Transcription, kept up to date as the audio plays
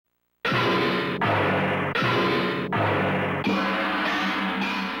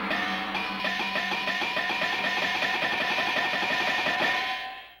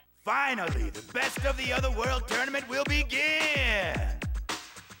Finally, the Best of the Other World tournament will begin!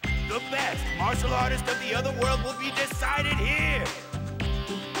 The best martial artist of the other world will be decided here!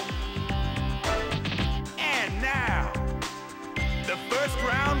 And now, the first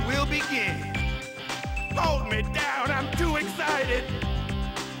round will begin. Hold me down, I'm too excited!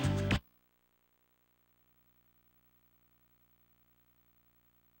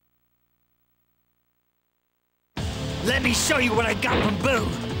 Let me show you what I got from Boo!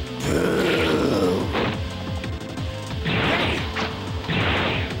 Ready!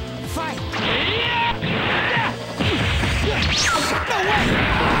 Fight! No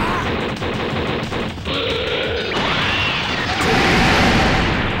way!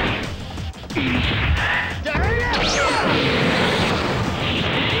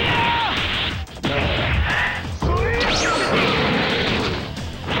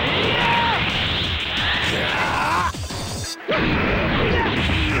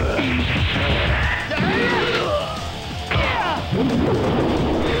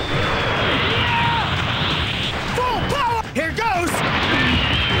 Full power! Here goes!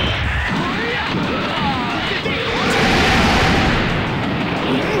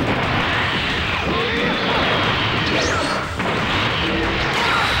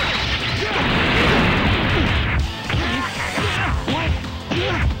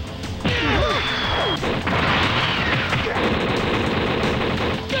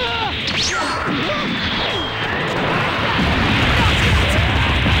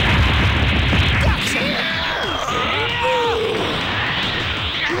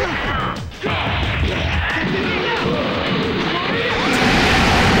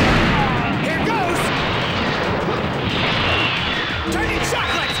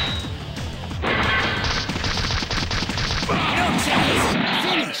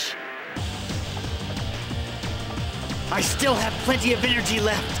 I still have plenty of energy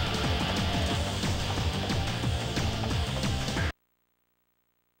left.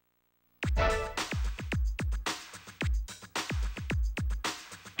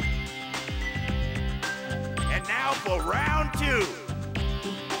 And now for round two.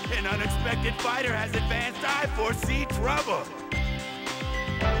 An unexpected fighter has advanced. I foresee trouble.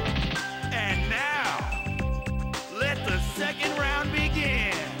 And now, let the second round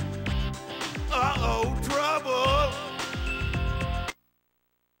begin. Uh-oh, trouble!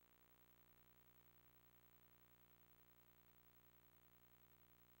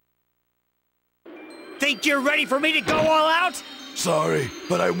 Think you're ready for me to go all out? Sorry,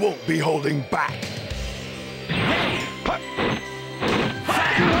 but I won't be holding back.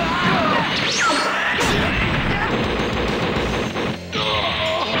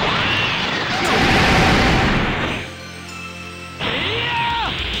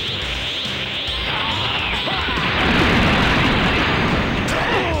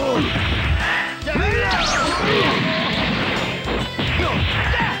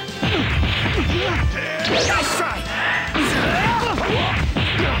 Nice try!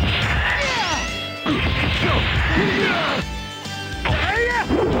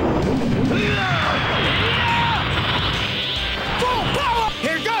 Full power!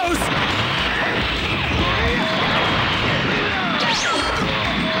 Here goes!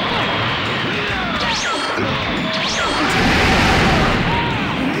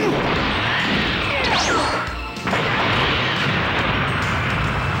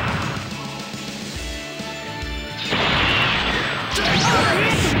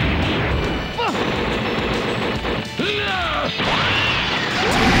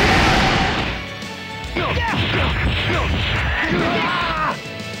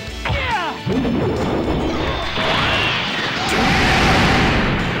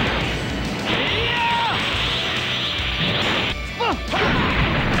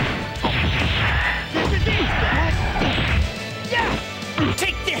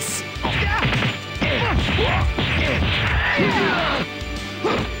 Take this!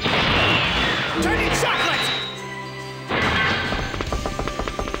 Turning chocolate!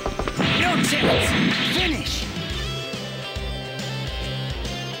 No chance! Finish!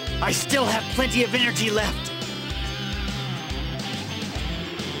 I still have plenty of energy left.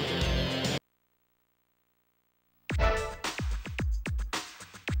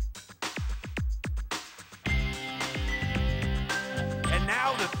 And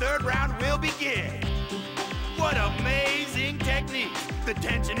now the third round will begin. What amazing technique! The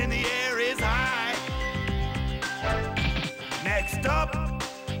tension in the air is high. Next up,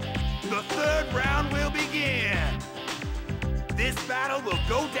 the third round will begin. This battle will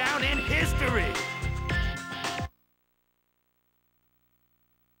go down in history.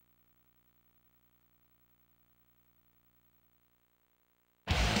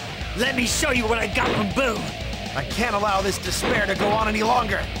 Let me show you what I got from Boo! I can't allow this despair to go on any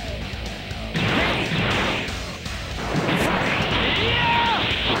longer.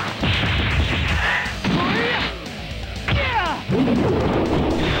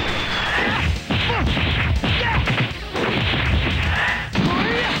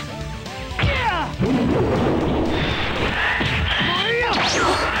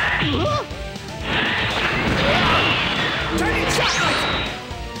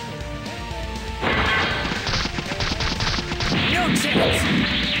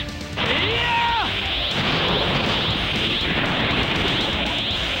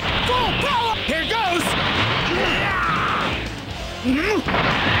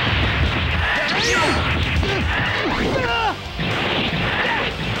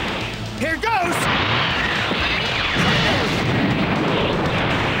 Here goes!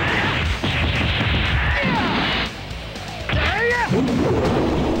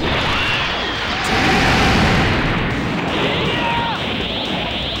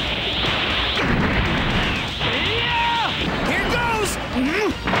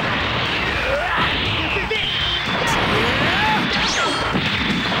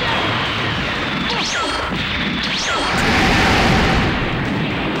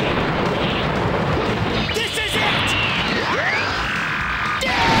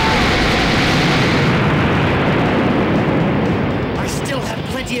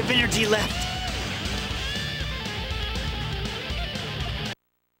 Of energy left.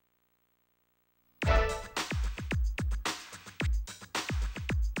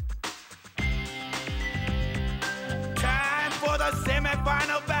 Time for the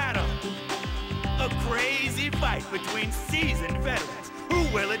semi-final battle. A crazy fight between seasoned veterans who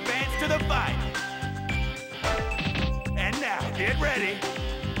will advance to the final. And now, get ready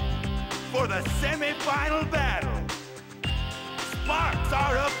for the semi-final battle. Sparks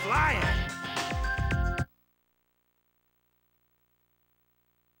are a-flying.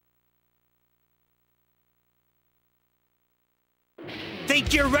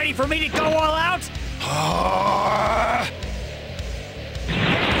 Think you're ready for me to go all out?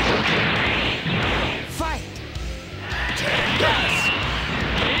 Fight! Take this!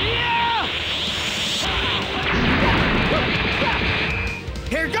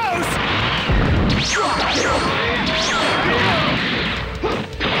 Here goes!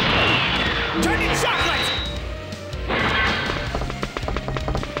 Turning chocolate!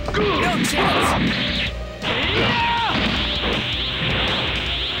 No chance!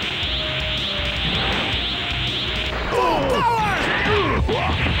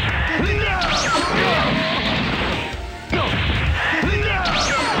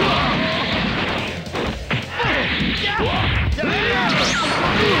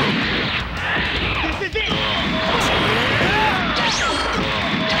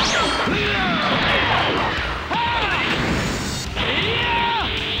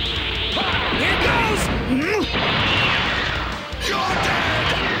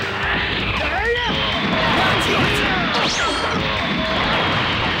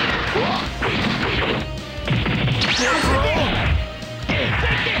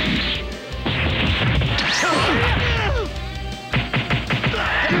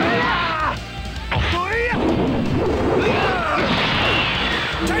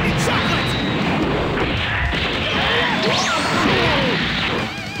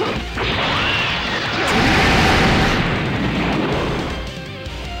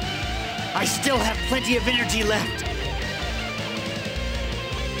 I still have plenty of energy left.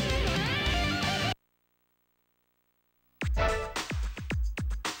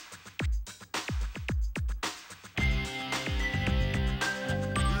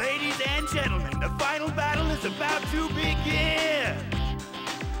 Ladies and gentlemen, the final battle is about to begin.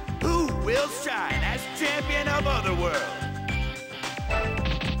 Who will shine as champion of Otherworld?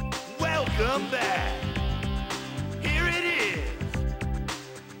 Welcome back. Here it is,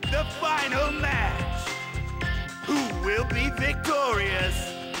 the final match. Who will be victorious?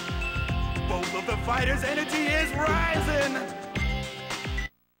 Both of the fighters' energy is rising.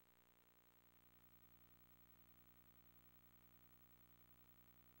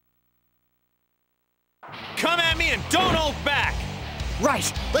 Come at me and don't hold back!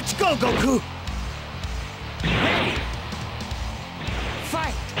 Right, let's go, Goku! Ready!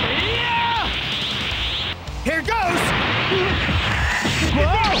 Fight! Here goes!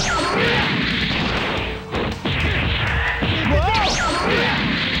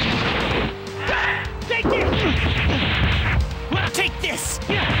 Take this! Take this!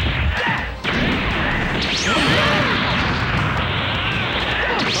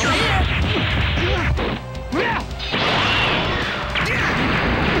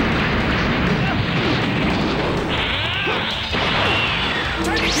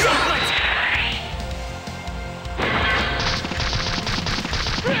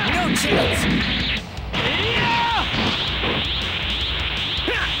 chance!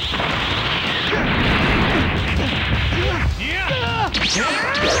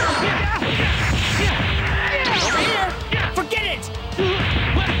 Over here! Forget it!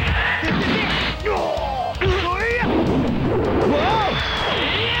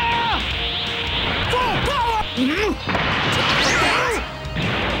 Full power!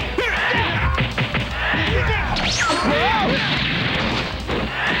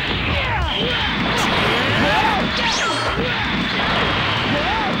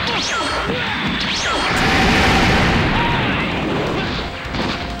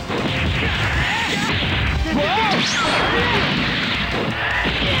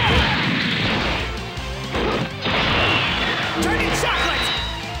 Turning chocolate!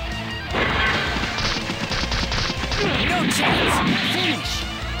 No chance! Finish!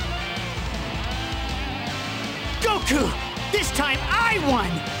 Goku! This time I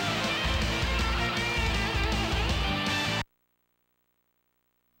won!